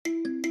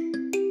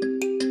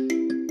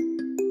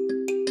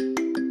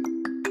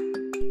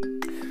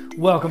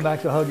Welcome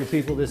back to Hug Your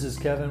People. This is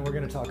Kevin. We're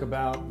going to talk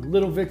about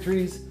little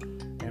victories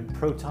and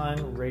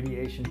proton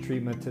radiation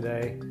treatment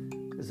today.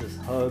 This is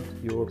Hug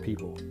Your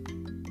People.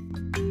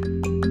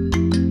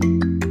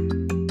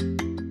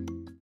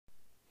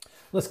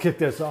 Let's kick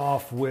this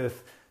off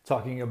with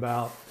talking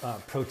about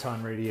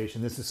proton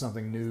radiation. This is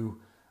something new.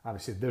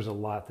 Obviously, there's a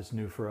lot that's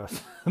new for us,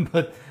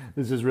 but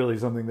this is really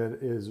something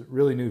that is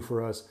really new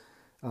for us.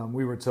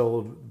 We were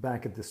told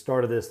back at the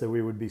start of this that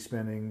we would be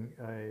spending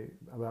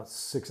about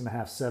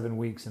 6.5, 7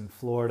 weeks in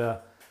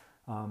Florida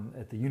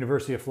at the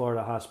University of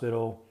Florida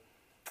Hospital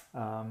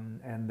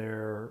and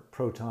their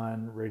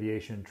proton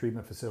radiation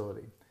treatment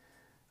facility.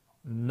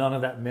 None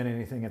of that meant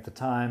anything at the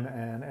time,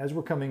 and as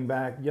we're coming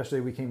back,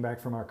 yesterday we came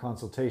back from our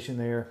consultation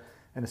there,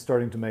 and it's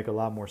starting to make a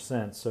lot more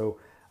sense. So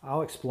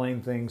I'll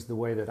explain things the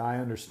way that I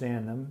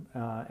understand them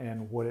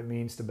and what it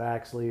means to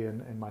Baxley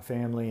and my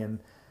family and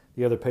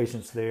the other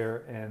patients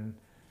there, and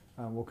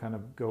we'll kind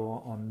of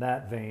go on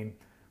that vein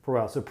for a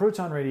while. So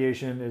proton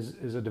radiation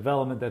is a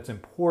development that's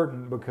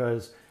important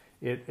because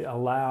it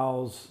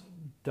allows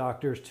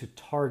doctors to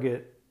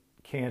target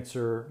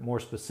cancer more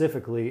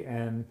specifically,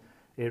 and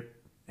it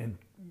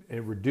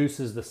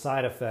reduces the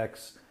side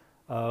effects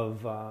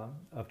of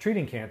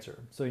treating cancer.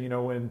 So, you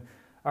know, when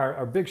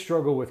our big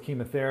struggle with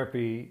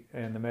chemotherapy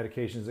and the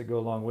medications that go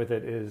along with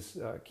it is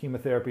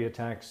chemotherapy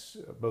attacks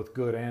both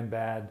good and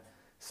bad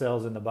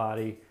cells in the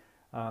body.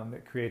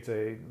 It creates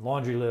a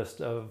laundry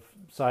list of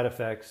side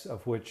effects,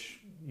 of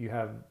which you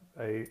have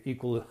a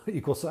equal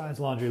size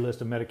laundry list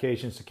of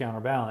medications to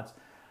counterbalance.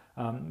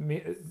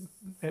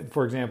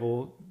 For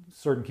example,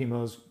 certain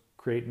chemos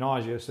create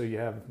nausea, so you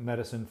have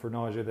medicine for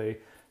nausea. They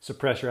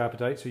suppress your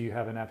appetite, so you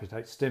have an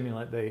appetite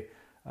stimulant.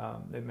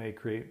 It may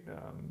create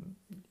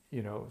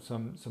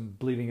some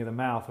bleeding of the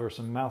mouth or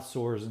some mouth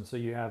sores, and so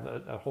you have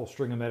a whole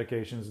string of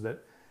medications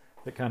that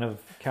kind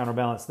of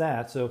counterbalance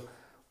that. So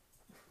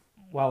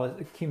while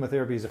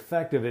chemotherapy is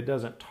effective, it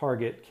doesn't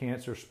target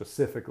cancer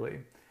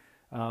specifically.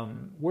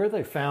 Where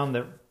they found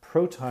that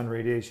proton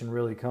radiation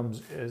really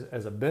comes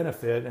as a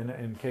benefit, and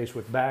in case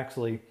with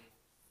Baxley,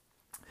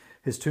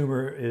 his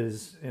tumor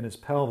is in his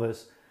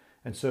pelvis,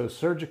 and so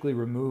surgically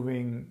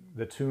removing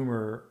the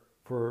tumor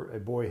for a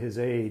boy his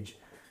age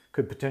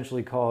could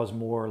potentially cause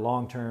more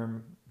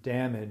long-term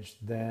damage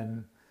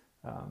than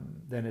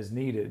is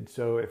needed.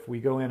 So if we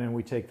go in and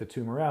we take the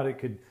tumor out, it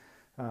could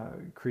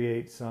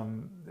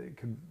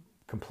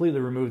completely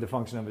remove the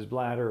function of his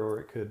bladder,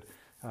 or it could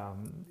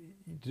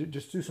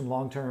just do some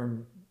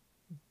long-term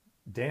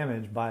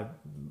damage by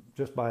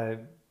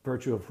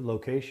virtue of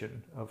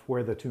location of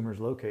where the tumor is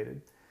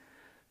located.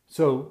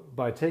 So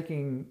by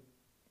taking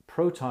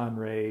proton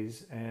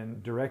rays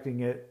and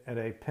directing it at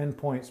a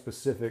pinpoint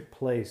specific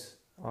place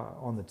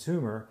on the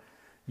tumor,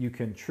 you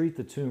can treat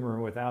the tumor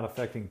without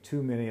affecting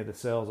too many of the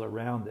cells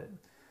around it.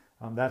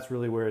 That's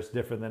really where it's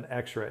different than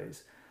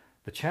X-rays.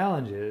 The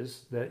challenge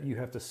is that you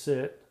have to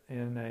sit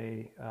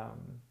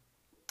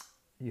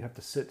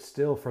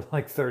still for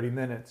like 30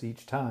 minutes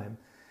each time.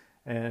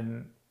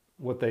 And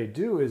what they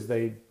do is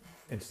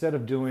instead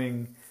of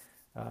doing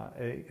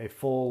the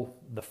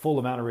full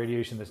amount of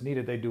radiation that's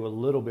needed, they do a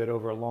little bit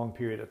over a long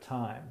period of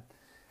time.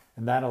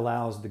 And that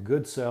allows the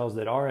good cells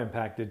that are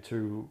impacted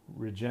to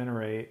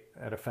regenerate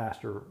at a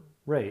faster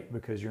rate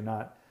because you're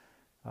not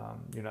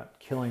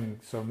killing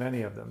so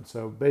many of them.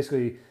 So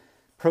basically,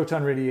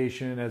 proton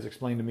radiation, as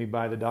explained to me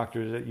by the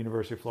doctors at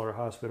University of Florida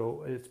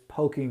Hospital, it's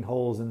poking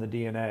holes in the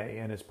DNA,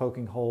 and it's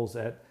poking holes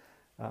at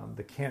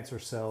the cancer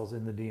cells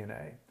in the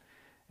DNA.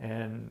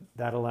 And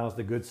that allows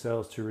the good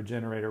cells to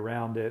regenerate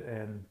around it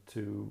and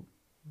to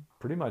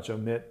pretty much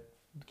omit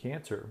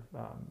cancer,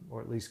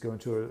 or at least go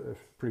into a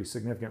pretty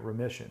significant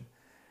remission.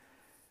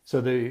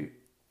 So the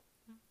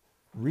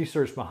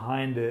research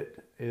behind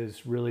it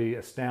is really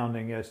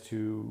astounding as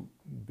to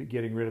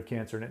getting rid of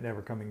cancer and it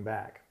never coming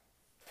back.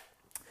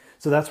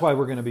 So that's why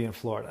we're going to be in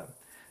Florida,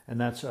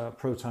 and that's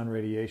proton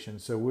radiation.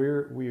 So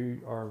we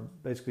are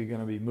basically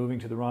going to be moving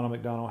to the Ronald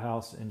McDonald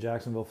House in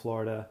Jacksonville,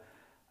 Florida,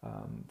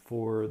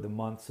 for the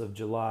months of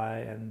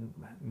July and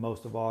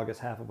most of August,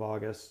 half of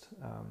August,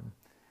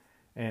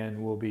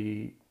 and we'll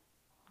be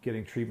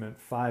getting treatment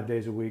 5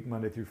 days a week,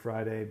 Monday through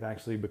Friday.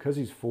 Actually, because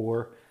he's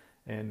 4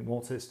 and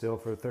won't sit still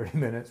for 30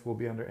 minutes, we'll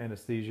be under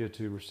anesthesia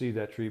to receive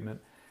that treatment,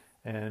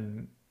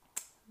 and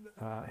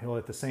he'll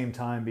at the same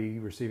time be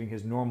receiving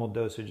his normal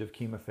dosage of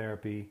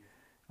chemotherapy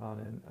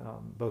on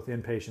both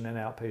inpatient and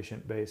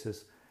outpatient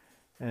basis,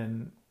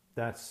 and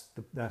that's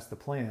the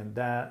plan.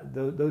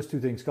 Those two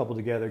things coupled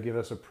together give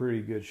us a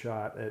pretty good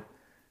shot at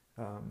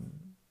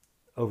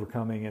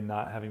overcoming and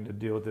not having to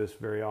deal with this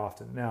very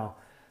often. Now,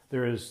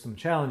 there is some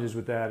challenges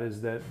with that.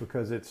 Is that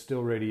because it's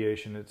still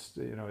radiation? It's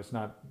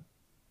not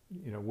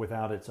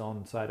without its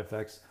own side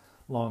effects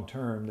long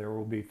term. There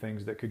will be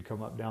things that could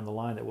come up down the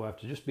line that we'll have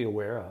to just be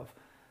aware of.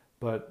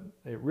 But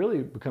it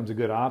really becomes a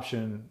good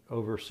option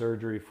over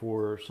surgery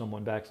for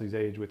someone Baxley's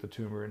age with a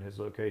tumor in his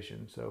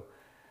location. So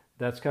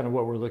that's kind of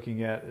what we're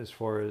looking at as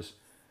far as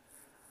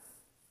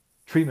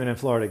treatment in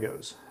Florida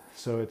goes.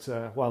 So it's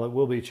while it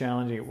will be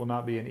challenging, it will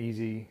not be an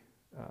easy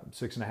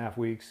 6.5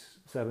 weeks,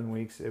 7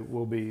 weeks, it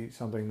will be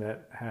something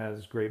that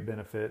has great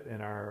benefit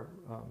in our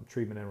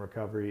treatment and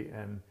recovery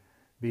and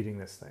beating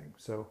this thing.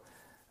 So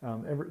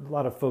a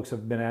lot of folks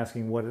have been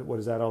asking, what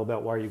is that all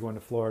about? Why are you going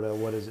to Florida?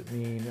 What does it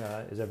mean?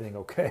 Is everything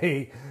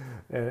okay?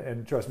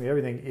 And trust me,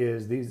 everything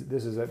is.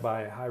 This is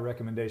by high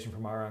recommendation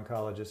from our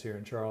oncologist here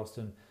in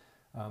Charleston.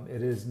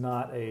 It is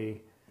not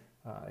a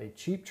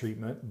cheap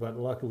treatment, but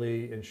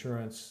luckily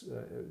insurance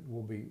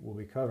will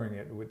be covering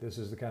it. This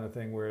is the kind of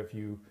thing where if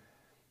you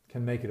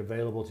can make it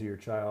available to your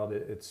child,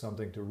 it's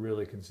something to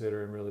really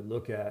consider and really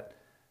look at,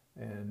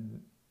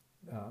 and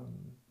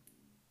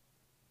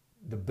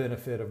the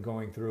benefit of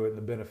going through it and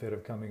the benefit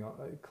of coming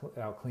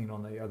out clean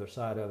on the other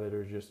side of it,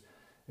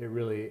 it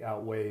really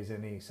outweighs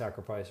any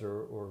sacrifice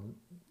or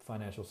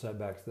financial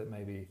setbacks that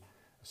may be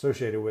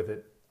associated with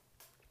it.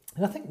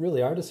 And I think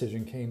really our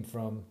decision came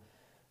from,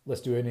 let's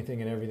do anything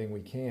and everything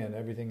we can,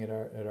 everything at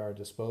our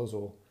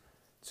disposal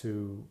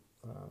to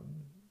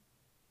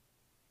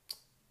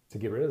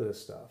get rid of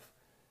this stuff.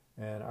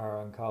 And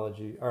our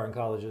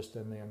oncologist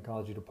and the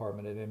oncology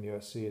department at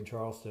MUSC in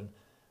Charleston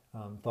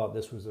thought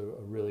this was a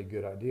really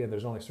good idea. And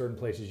there's only certain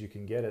places you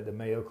can get it. The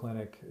Mayo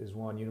Clinic is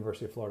one,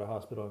 University of Florida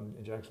Hospital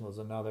in Jacksonville is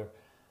another.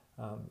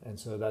 And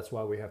so that's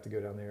why we have to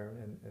go down there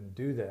and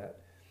do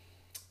that.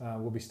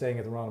 We'll be staying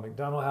at the Ronald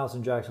McDonald House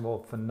in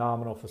Jacksonville,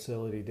 phenomenal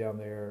facility down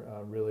there,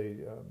 really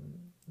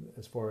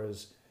as far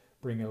as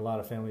bringing a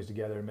lot of families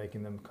together and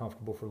making them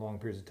comfortable for long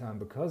periods of time.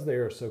 Because they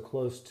are so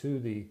close to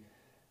the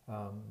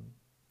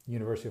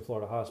University of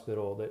Florida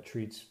Hospital that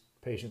treats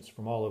patients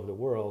from all over the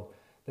world,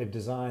 they've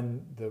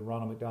designed the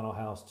Ronald McDonald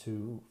House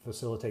to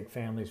facilitate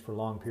families for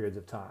long periods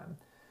of time.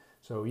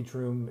 So each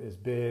room is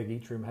big,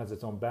 each room has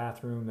its own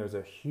bathroom, there's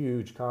a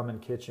huge common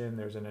kitchen,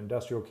 there's an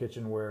industrial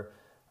kitchen where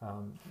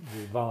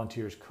the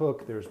volunteers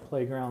cook, there's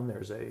playground,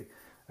 there's a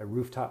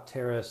rooftop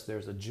terrace,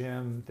 there's a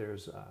gym,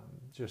 there's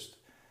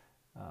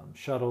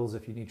shuttles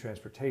if you need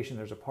transportation,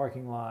 there's a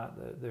parking lot,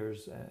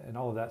 and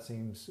all of that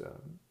seems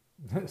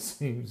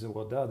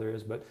well, duh, there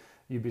is, but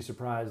you'd be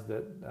surprised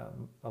that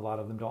a lot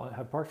of them don't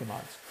have parking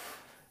lots.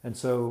 And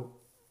so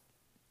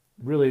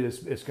really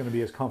it's going to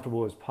be as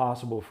comfortable as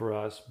possible for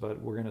us,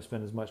 but we're going to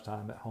spend as much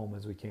time at home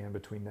as we can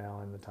between now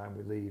and the time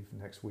we leave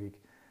next week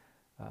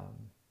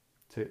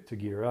to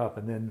gear up.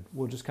 And then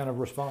we'll just kind of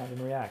respond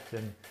and react.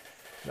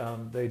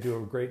 And they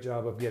do a great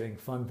job of getting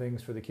fun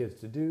things for the kids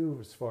to do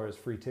as far as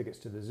free tickets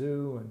to the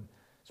zoo and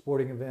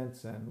sporting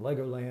events and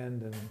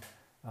Legoland and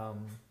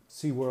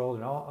SeaWorld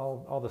and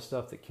all the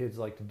stuff that kids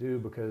like to do,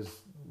 because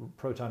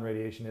proton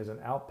radiation is an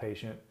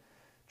outpatient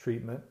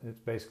treatment. It's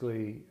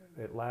basically,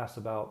 it lasts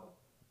about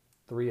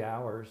 3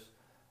 hours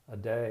a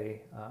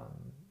day.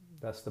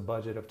 That's the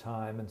budget of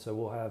time. And so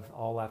we'll have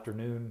all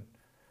afternoon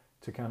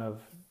to kind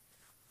of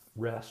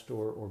rest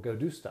or go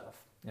do stuff.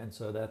 And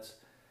so that's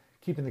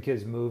keeping the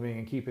kids moving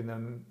and keeping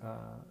them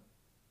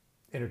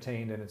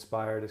entertained and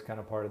inspired is kind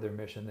of part of their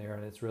mission there.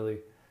 And it's really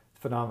a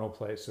phenomenal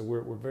place. So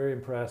we're very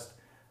impressed.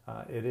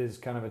 It is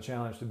kind of a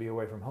challenge to be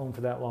away from home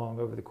for that long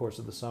over the course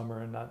of the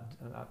summer and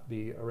not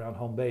be around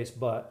home base,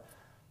 but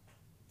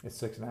it's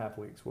 6.5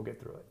 weeks. We'll get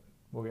through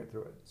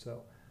it.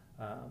 So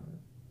I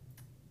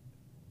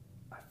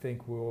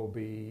think we'll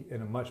be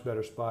in a much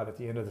better spot at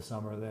the end of the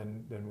summer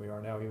than we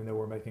are now. Even though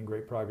we're making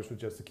great progress with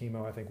just the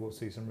chemo, I think we'll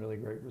see some really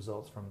great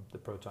results from the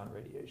proton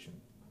radiation.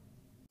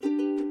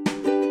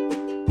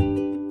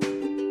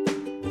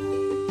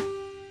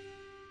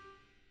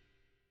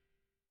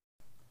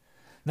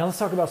 Now let's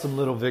talk about some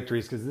little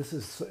victories, because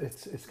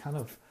it's kind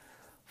of,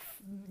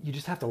 you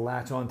just have to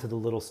latch on to the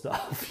little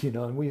stuff,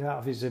 And we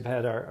obviously have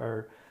had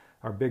our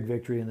big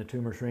victory in the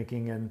tumor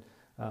shrinking and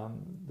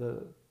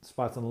the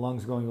spots on the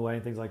lungs going away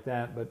and things like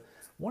that. But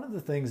one of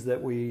the things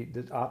that we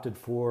opted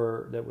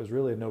for that was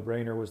really a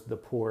no-brainer was the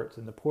port.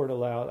 And the port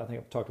allowed, I think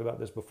I've talked about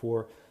this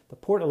before, the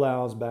port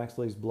allows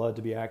Baxley's blood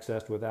to be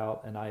accessed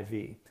without an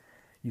IV.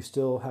 You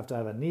still have to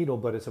have a needle,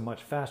 but it's a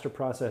much faster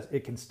process.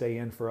 It can stay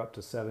in for up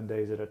to 7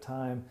 days at a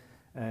time.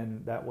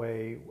 And that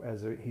way,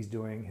 as he's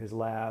doing his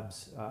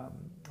labs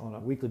on a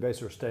weekly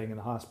basis or staying in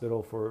the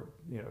hospital for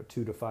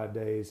 2 to 5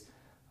 days,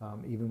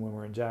 even when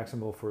we're in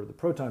Jacksonville for the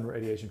proton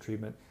radiation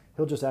treatment,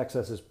 he'll just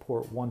access his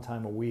port one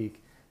time a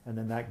week, and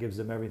then that gives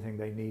them everything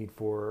they need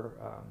for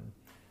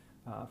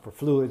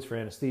fluids, for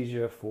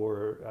anesthesia,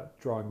 for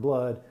drawing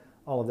blood,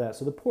 all of that.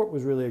 So the port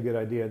was really a good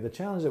idea. The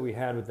challenge that we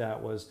had with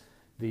that was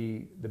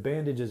the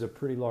bandage is a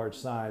pretty large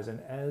size,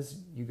 and as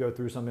you go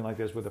through something like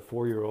this with a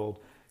 4-year-old,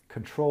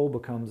 control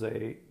becomes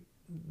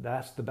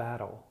that's the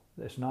battle.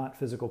 It's not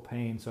physical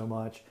pain so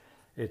much,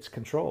 it's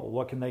control.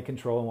 What can they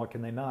control and what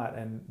can they not?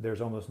 And there's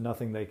almost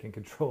nothing they can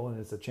control, and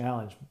it's a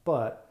challenge,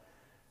 but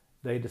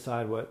they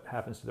decide what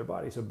happens to their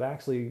body. So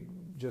Baxley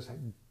just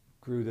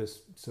grew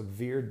this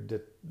severe,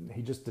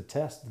 he just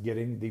detests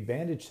getting the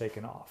bandage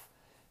taken off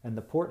and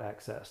the port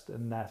accessed.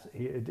 And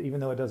even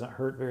though it doesn't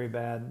hurt very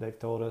bad, they've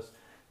told us,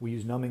 we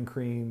use numbing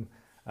cream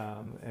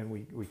and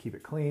we keep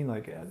it clean,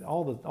 like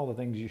all the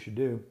things you should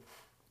do.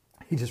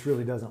 He just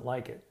really doesn't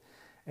like it.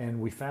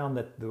 And we found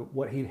that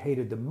what he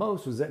hated the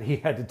most was that he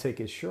had to take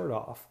his shirt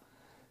off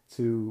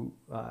to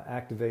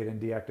activate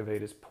and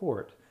deactivate his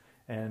port.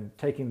 And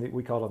taking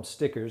we call them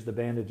stickers, the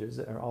bandages,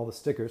 or all the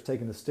stickers,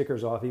 taking the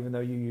stickers off, even though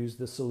you use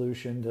the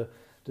solution to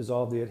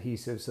dissolve the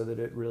adhesive so that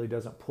it really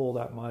doesn't pull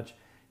that much.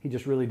 He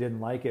just really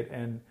didn't like it.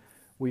 And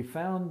we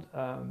found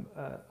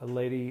a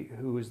lady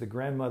who is the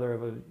grandmother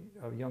of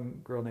a young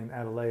girl named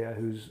Adelea,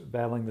 who's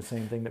battling the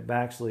same thing that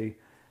Baxley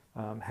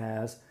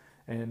has.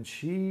 And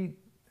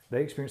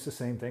they experienced the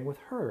same thing with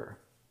her.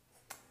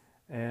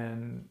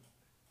 And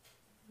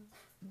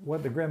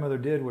what the grandmother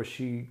did was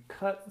she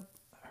cut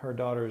her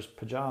daughter's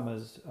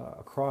pajamas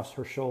across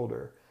her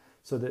shoulder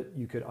so that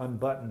you could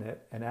unbutton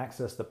it and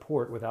access the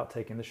port without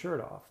taking the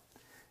shirt off.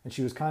 And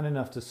she was kind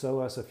enough to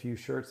sew us a few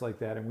shirts like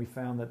that. And we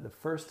found that the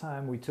first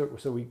time we took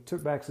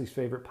Baxley's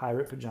favorite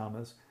pirate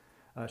pajamas.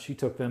 She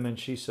took them and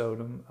she sewed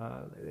them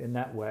in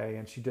that way.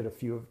 And she did a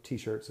few of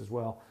t-shirts as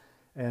well.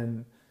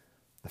 And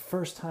the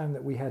first time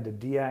that we had to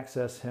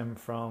de-access him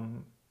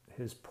from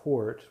his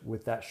port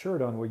with that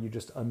shirt on, where you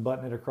just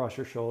unbutton it across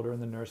your shoulder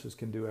and the nurses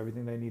can do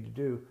everything they need to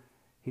do,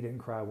 he didn't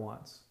cry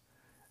once,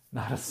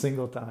 not a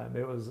single time.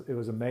 It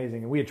was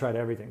amazing. And we had tried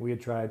everything. We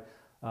had tried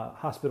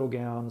hospital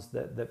gowns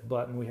that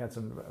button. We had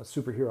some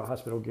superhero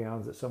hospital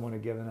gowns that someone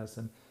had given us,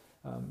 and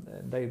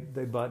they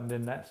buttoned,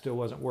 and that still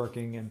wasn't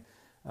working. And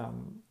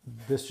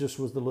this just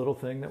was the little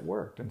thing that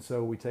worked. And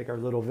so we take our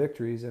little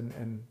victories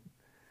and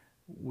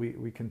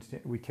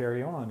we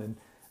carry on. And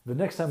the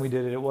next time we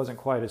did it, it wasn't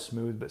quite as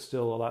smooth, but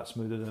still a lot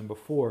smoother than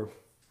before.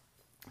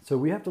 So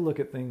we have to look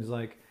at things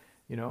like,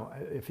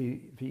 if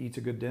he eats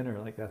a good dinner,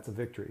 like that's a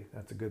victory.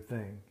 That's a good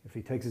thing. If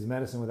he takes his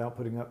medicine without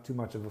putting up too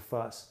much of a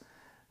fuss,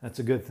 that's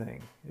a good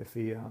thing. If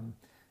he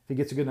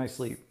gets a good night's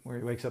sleep where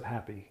he wakes up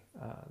happy,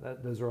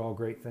 those are all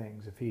great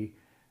things. If he,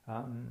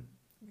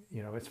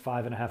 it's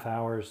 5.5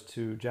 hours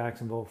to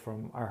Jacksonville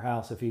from our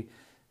house. If he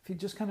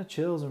just kind of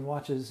chills and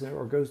watches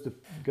or goes to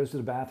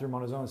the bathroom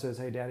on his own and says,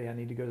 "Hey, Daddy, I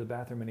need to go to the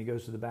bathroom," and he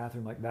goes to the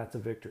bathroom, like that's a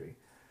victory.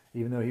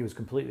 Even though he was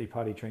completely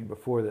potty trained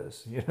before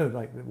this,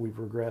 like we've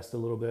regressed a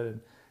little bit,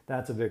 and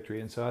that's a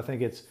victory. And so I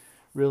think it's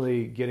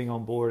really getting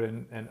on board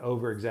and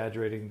over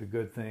exaggerating the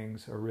good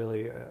things are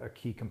really a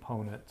key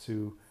component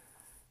to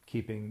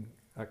keeping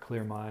a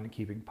clear mind and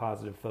keeping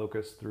positive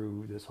focus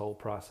through this whole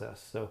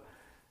process. So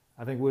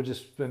I think we'll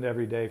just spend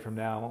every day from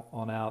now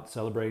on out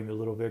celebrating the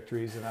little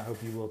victories, and I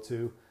hope you will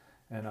too.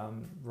 And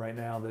right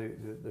now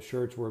the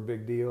shirts were a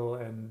big deal,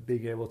 and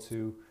being able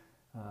to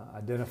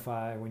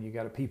identify when you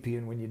got a pee-pee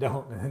and when you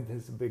don't, and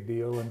it's a big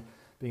deal. And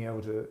being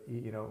able to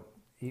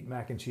eat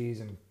mac and cheese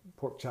and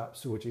pork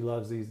chops, which he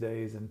loves these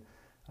days, and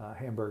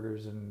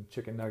hamburgers and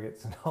chicken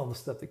nuggets and all the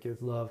stuff that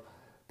kids love.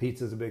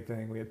 Pizza's a big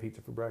thing. We had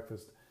pizza for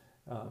breakfast.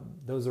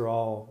 Those are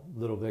all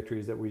little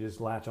victories that we just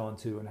latch on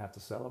to and have to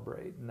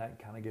celebrate, and that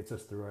kind of gets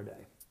us through our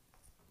day.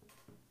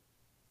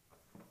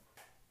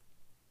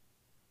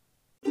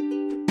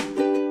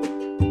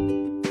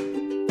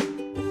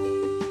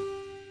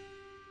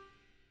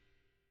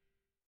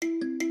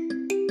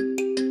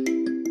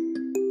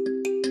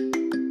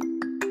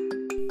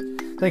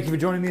 Thank you for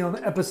joining me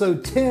on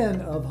episode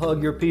 10 of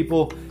Hug Your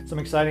People. Some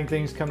exciting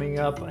things coming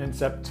up in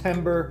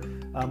September.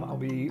 I'll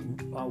be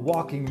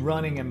walking,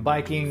 running, and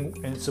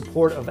biking in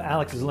support of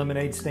Alex's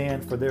Lemonade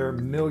Stand for their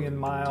 1,000,000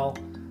 mile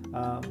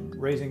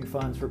raising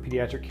funds for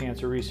pediatric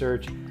cancer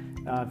research.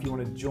 If you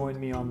want to join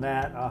me on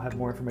that, I'll have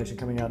more information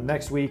coming out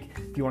next week.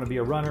 If you want to be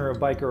a runner, a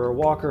biker, or a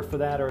walker for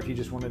that, or if you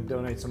just want to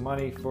donate some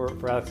money for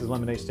Alex's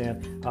Lemonade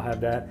Stand, I'll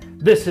have that.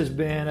 This has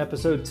been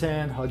episode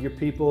 10, Hug Your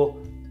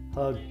People.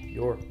 Hug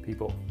your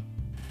people.